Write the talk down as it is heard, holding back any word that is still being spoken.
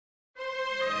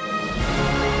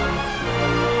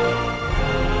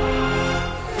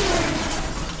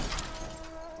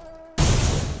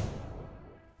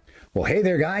Well, hey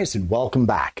there guys, and welcome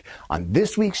back. On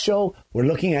this week's show, we're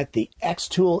looking at the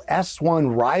xTool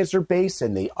S1 riser base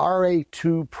and the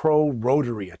RA2 Pro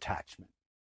Rotary attachment.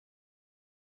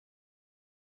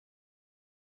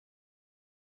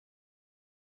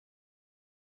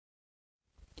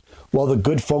 Well, the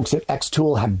good folks at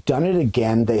xTool have done it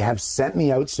again. They have sent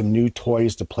me out some new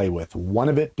toys to play with. One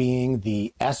of it being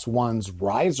the S1's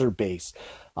riser base,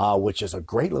 which is a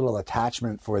great little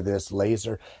attachment for this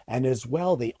laser, and as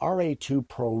well the RA2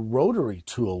 Pro Rotary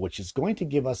tool, which is going to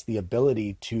give us the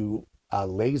ability to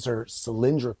laser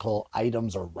cylindrical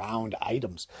items or round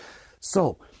items.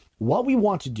 So what we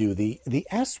want to do, the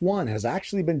S1 has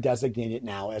actually been designated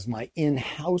now as my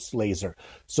in-house laser.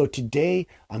 So today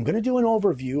I'm going to do an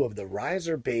overview of the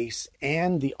riser base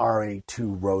and the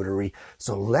RA2 Rotary.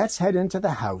 So let's head into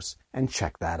the house and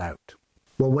check that out.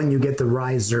 Well, when you get the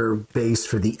riser base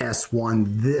for the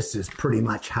S1, this is pretty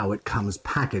much how it comes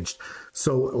packaged.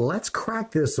 So let's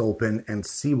crack this open and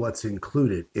see what's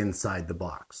included inside the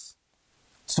box.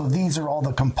 So these are all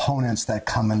the components that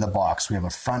come in the box. We have a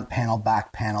front panel,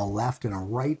 back panel, left and a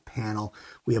right panel.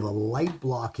 We have a light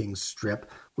blocking strip.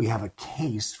 We have a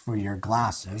case for your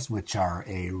glasses, which are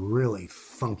a really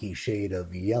funky shade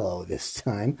of yellow this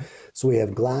time. So we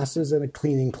have glasses and a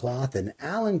cleaning cloth, an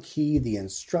Allen key, the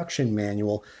instruction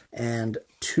manual, and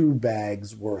 2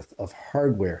 bags worth of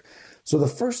hardware. So the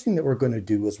first thing that we're going to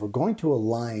do is we're going to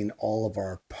align all of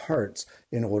our parts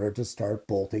in order to start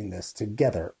bolting this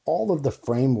together. All of the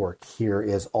framework here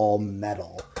is all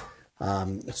metal,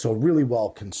 so really well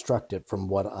constructed from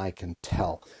what I can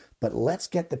tell. But let's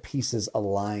get the pieces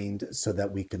aligned so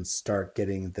that we can start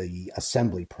getting the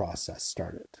assembly process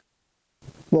started.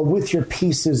 Well, with your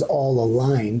pieces all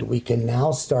aligned, we can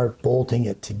now start bolting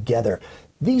it together.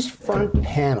 These front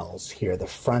panels here, the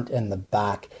front and the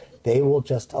back, they will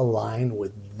just align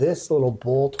with this little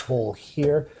bolt hole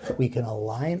here. We can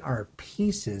align our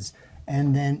pieces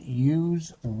and then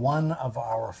use one of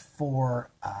our 4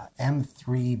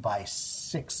 M3 by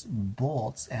 6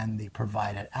 bolts and the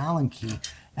provided Allen key,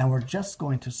 and we're just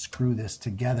going to screw this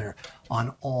together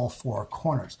on all 4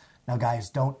 corners. Now guys,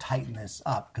 don't tighten this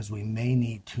up because we may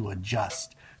need to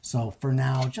adjust. So for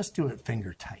now, just do it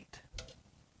finger tight.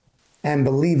 And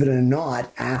believe it or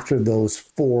not, after those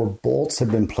 4 bolts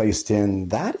have been placed in,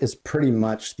 that is pretty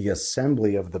much the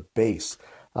assembly of the base.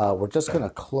 We're just going to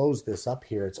close this up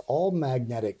here. It's all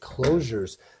magnetic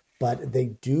closures, but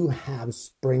they do have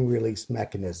spring release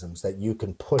mechanisms that you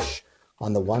can push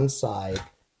on the one side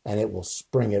and it will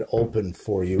spring it open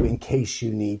for you in case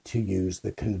you need to use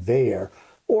the conveyor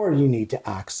or you need to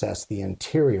access the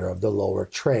interior of the lower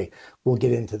tray. We'll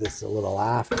get into this a little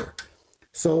after.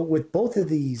 So with both of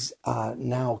these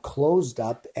now closed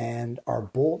up and our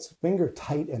bolts finger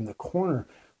tight in the corner,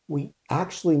 we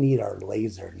actually need our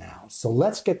laser now. So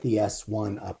let's get the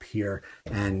S1 up here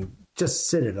and just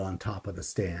sit it on top of the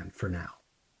stand for now.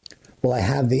 Well, I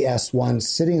have the S1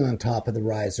 sitting on top of the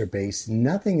riser base.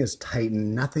 Nothing is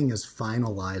tightened, nothing is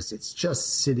finalized. It's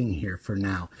just sitting here for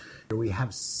now. We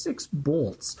have 6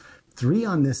 bolts, 3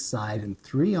 on this side and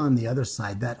 3 on the other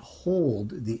side that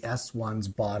hold the S1's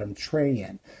bottom tray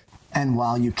in. And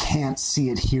while you can't see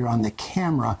it here on the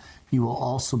camera, you will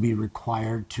also be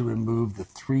required to remove the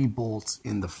 3 bolts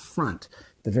in the front.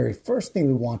 The very first thing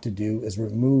we want to do is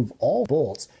remove all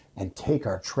bolts and take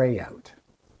our tray out.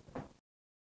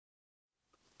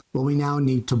 Well, we now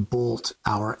need to bolt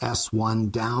our S1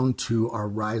 down to our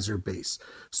riser base.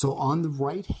 So on the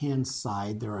right-hand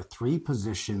side, there are 3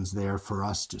 positions there for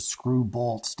us to screw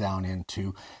bolts down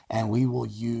into, and we will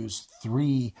use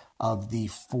 3 of the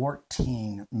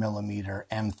 14 millimeter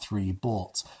M3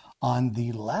 bolts. On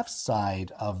the left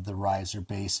side of the riser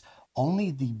base,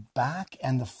 only the back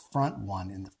and the front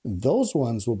one, those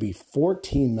ones will be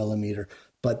 14 millimeter,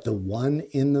 but the one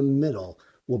in the middle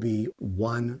will be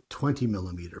one 20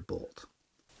 millimeter bolt.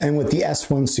 And with the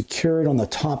S1 secured on the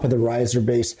top of the riser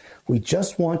base, we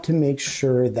just want to make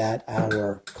sure that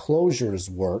our closures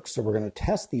work. So we're going to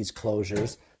test these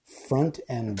closures front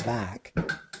and back.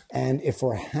 And if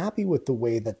we're happy with the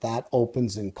way that that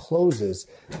opens and closes,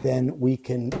 then we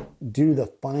can do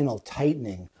the final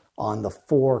tightening on the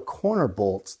 4 corner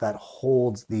bolts that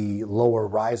holds the lower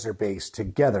riser base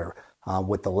together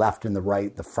with the left and the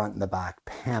right, the front and the back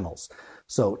panels.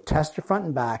 So test your front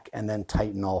and back and then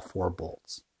tighten all 4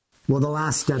 bolts. Well, the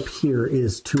last step here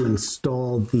is to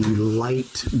install the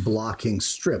light blocking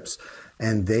strips,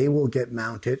 and they will get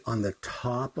mounted on the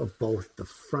top of both the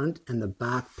front and the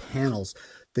back panels.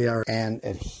 They are an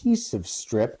adhesive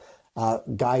strip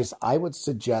Guys, I would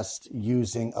suggest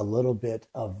using a little bit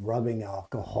of rubbing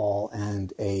alcohol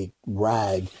and a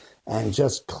rag and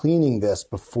just cleaning this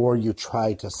before you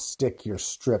try to stick your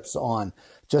strips on,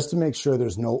 just to make sure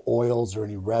there's no oils or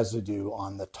any residue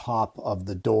on the top of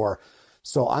the door.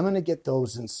 So I'm going to get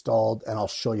those installed and I'll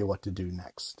show you what to do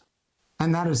next.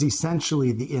 And that is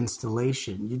essentially the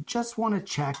installation. You just want to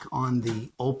check on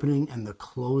the opening and the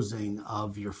closing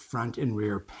of your front and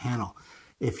rear panel.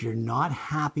 If you're not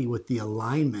happy with the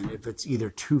alignment, if it's either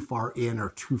too far in or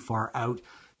too far out,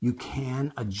 you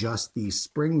can adjust these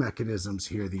spring mechanisms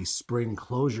here, these spring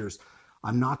closures.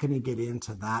 I'm not going to get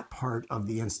into that part of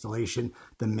the installation.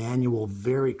 The manual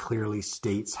very clearly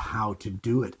states how to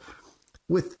do it.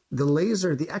 With the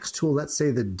laser, the xTool, let's say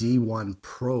the D1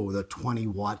 Pro, the 20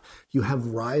 watt, you have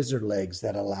riser legs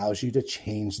that allows you to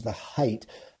change the height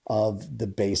of the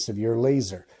base of your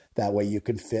laser. That way you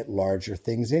can fit larger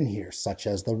things in here, such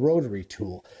as the rotary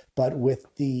tool. But with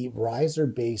the riser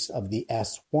base of the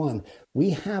S1, we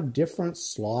have different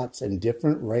slots and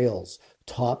different rails,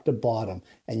 top to bottom,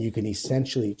 and you can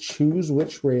essentially choose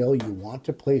which rail you want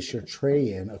to place your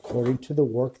tray in according to the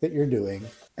work that you're doing,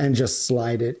 and just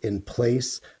slide it in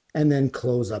place and then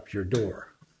close up your door.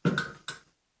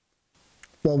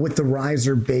 Well, with the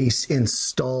riser base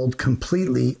installed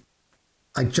completely,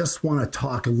 I just want to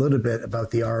talk a little bit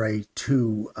about the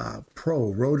RA2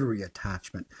 Pro Rotary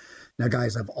attachment. Now,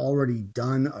 guys, I've already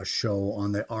done a show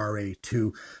on the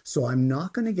RA2, so I'm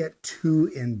not going to get too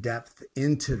in-depth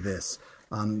into this,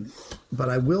 but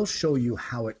I will show you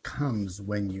how it comes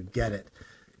when you get it.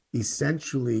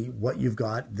 Essentially, what you've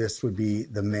got, this would be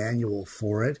the manual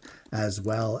for it, as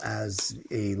well as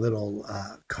a little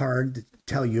card to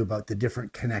tell you about the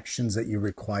different connections that you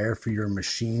require for your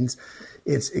machines.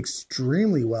 It's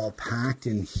extremely well packed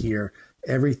in here,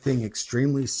 everything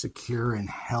extremely secure and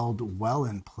held well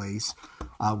in place.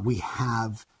 We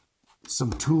have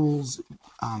some tools,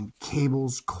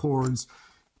 cables, cords,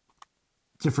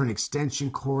 different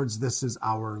extension cords. This is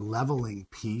our leveling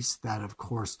piece that, of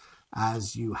course,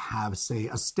 as you have, say,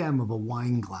 a stem of a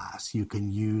wine glass, you can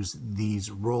use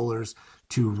these rollers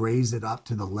to raise it up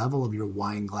to the level of your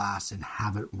wine glass and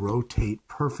have it rotate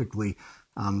perfectly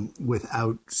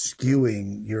without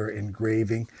skewing your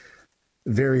engraving.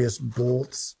 Various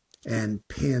bolts and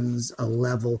pins, a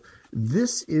level.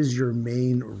 This is your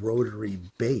main rotary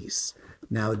base.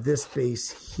 Now, this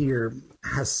base here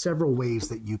has several ways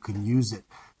that you can use it.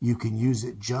 You can use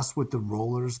it just with the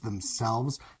rollers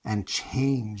themselves and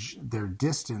change their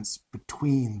distance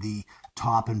between the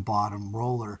top and bottom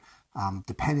roller,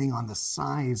 depending on the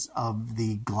size of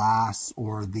the glass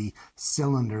or the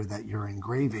cylinder that you're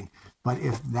engraving. But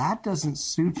if that doesn't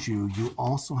suit you, you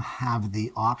also have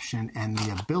the option and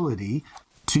the ability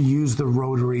to use the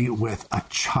rotary with a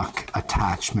chuck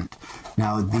attachment.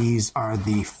 Now, these are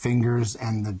the fingers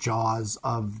and the jaws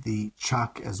of the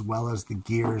chuck, as well as the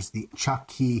gears, the chuck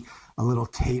key, a little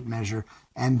tape measure,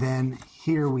 and then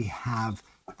here we have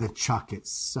the chuck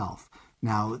itself.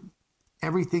 Now,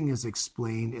 everything is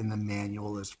explained in the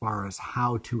manual as far as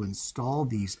how to install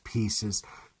these pieces,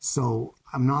 so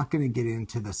I'm not going to get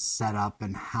into the setup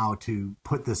and how to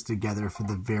put this together for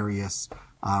the various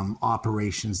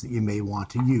operations that you may want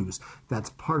to use. That's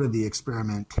part of the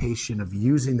experimentation of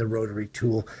using the rotary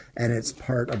tool, and it's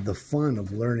part of the fun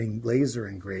of learning laser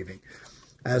engraving.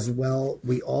 As well,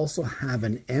 we also have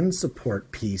an end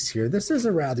support piece here. This is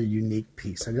a rather unique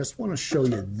piece. I just want to show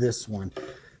you this one.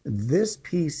 This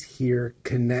piece here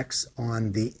connects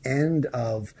on the end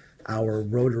of our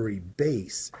rotary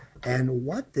base. And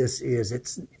what this is,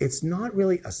 it's not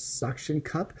really a suction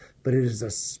cup, but it is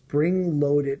a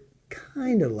spring-loaded,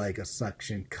 kind of like a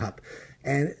suction cup.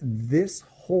 And this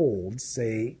holds,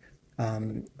 say,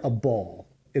 a ball.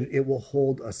 It will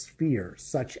hold a sphere,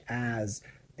 such as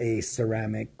a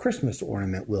ceramic Christmas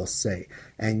ornament, we'll say.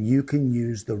 And you can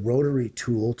use the rotary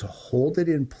tool to hold it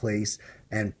in place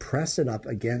and press it up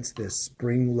against this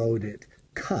spring-loaded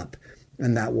cup,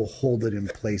 and that will hold it in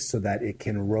place so that it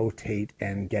can rotate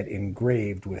and get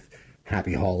engraved with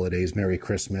Happy Holidays, Merry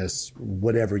Christmas,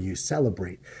 whatever you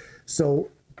celebrate. So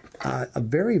a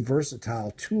very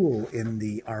versatile tool in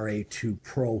the RA2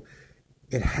 Pro.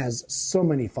 It has so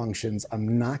many functions.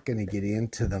 I'm not going to get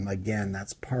into them. Again,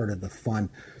 that's part of the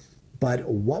fun. But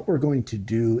what we're going to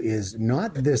do is,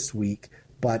 not this week,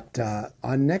 but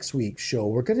on next week's show,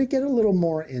 we're going to get a little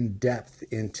more in depth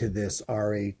into this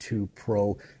RA2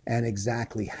 Pro and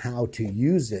exactly how to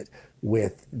use it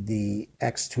with the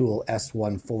xTool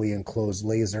S1 fully enclosed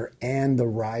laser and the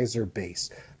riser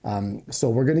base. So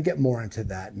we're going to get more into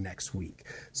that next week.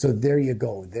 So there you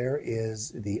go. There is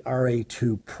the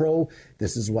RA2 Pro.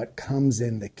 This is what comes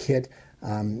in the kit.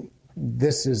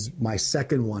 This is my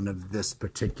second one of this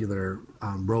particular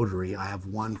rotary. I have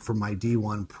one for my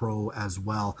D1 Pro as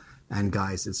well. And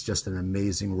guys, it's just an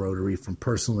amazing rotary from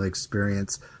personal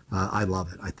experience. I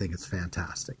love it. I think it's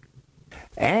fantastic.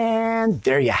 And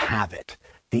there you have it.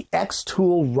 The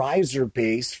xTool riser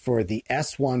base for the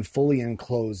S1 fully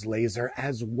enclosed laser,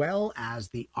 as well as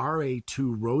the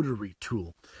RA2 rotary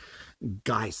tool.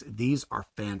 Guys, these are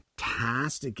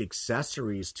fantastic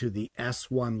accessories to the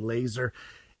S1 laser.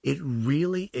 It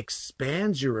really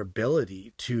expands your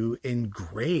ability to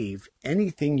engrave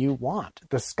anything you want.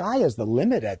 The sky is the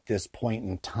limit at this point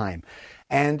in time.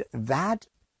 And that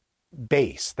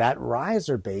base, that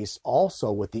riser base,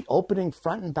 also with the opening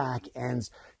front and back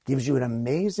ends, gives you an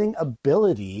amazing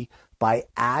ability by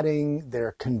adding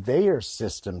their conveyor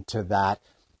system to that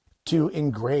to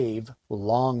engrave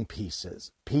long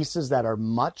pieces, pieces that are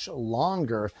much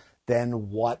longer than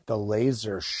what the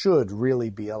laser should really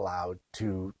be allowed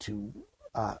to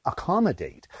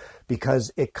accommodate,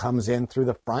 because it comes in through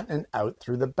the front and out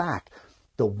through the back.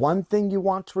 The one thing you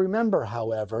want to remember,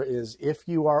 however, is if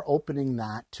you are opening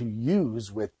that to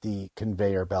use with the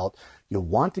conveyor belt, you'll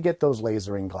want to get those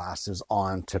lasering glasses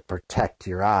on to protect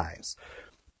your eyes.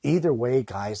 Either way,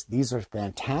 guys, these are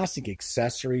fantastic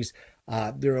accessories.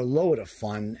 They're a load of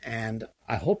fun, and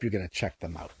I hope you're going to check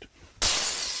them out.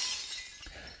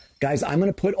 Guys, I'm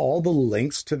going to put all the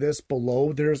links to this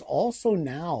below. There's also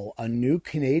now a new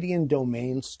Canadian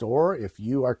domain store. If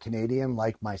you are Canadian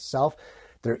like myself,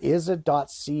 there is a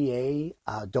 .ca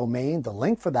domain. The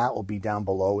link for that will be down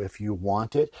below if you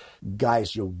want it.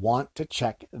 Guys, you want to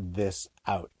check this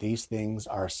out. These things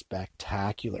are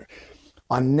spectacular.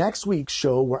 On next week's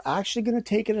show, we're actually going to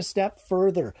take it a step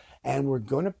further, and we're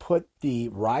going to put the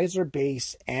riser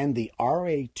base and the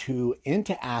RA2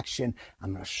 into action.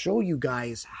 I'm going to show you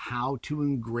guys how to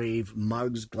engrave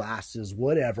mugs, glasses,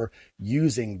 whatever,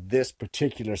 using this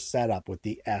particular setup with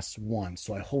the S1.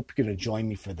 So I hope you're going to join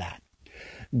me for that.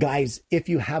 Guys, if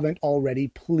you haven't already,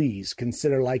 please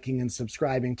consider liking and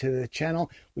subscribing to the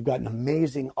channel. We've got an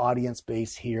amazing audience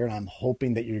base here, and I'm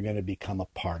hoping that you're going to become a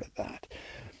part of that.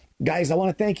 Guys, I want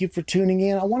to thank you for tuning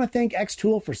in. I want to thank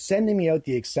xTool for sending me out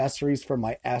the accessories for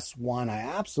my S1. I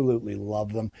absolutely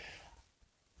love them.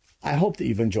 I hope that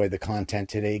you've enjoyed the content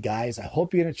today, guys. I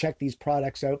hope you're going to check these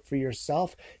products out for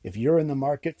yourself. If you're in the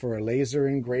market for a laser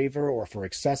engraver or for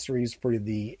accessories for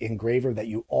the engraver that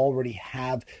you already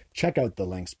have, check out the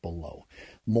links below.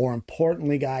 More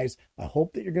importantly, guys, I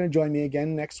hope that you're going to join me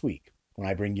again next week when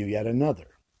I bring you yet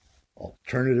another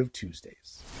Alternative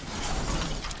Tuesdays.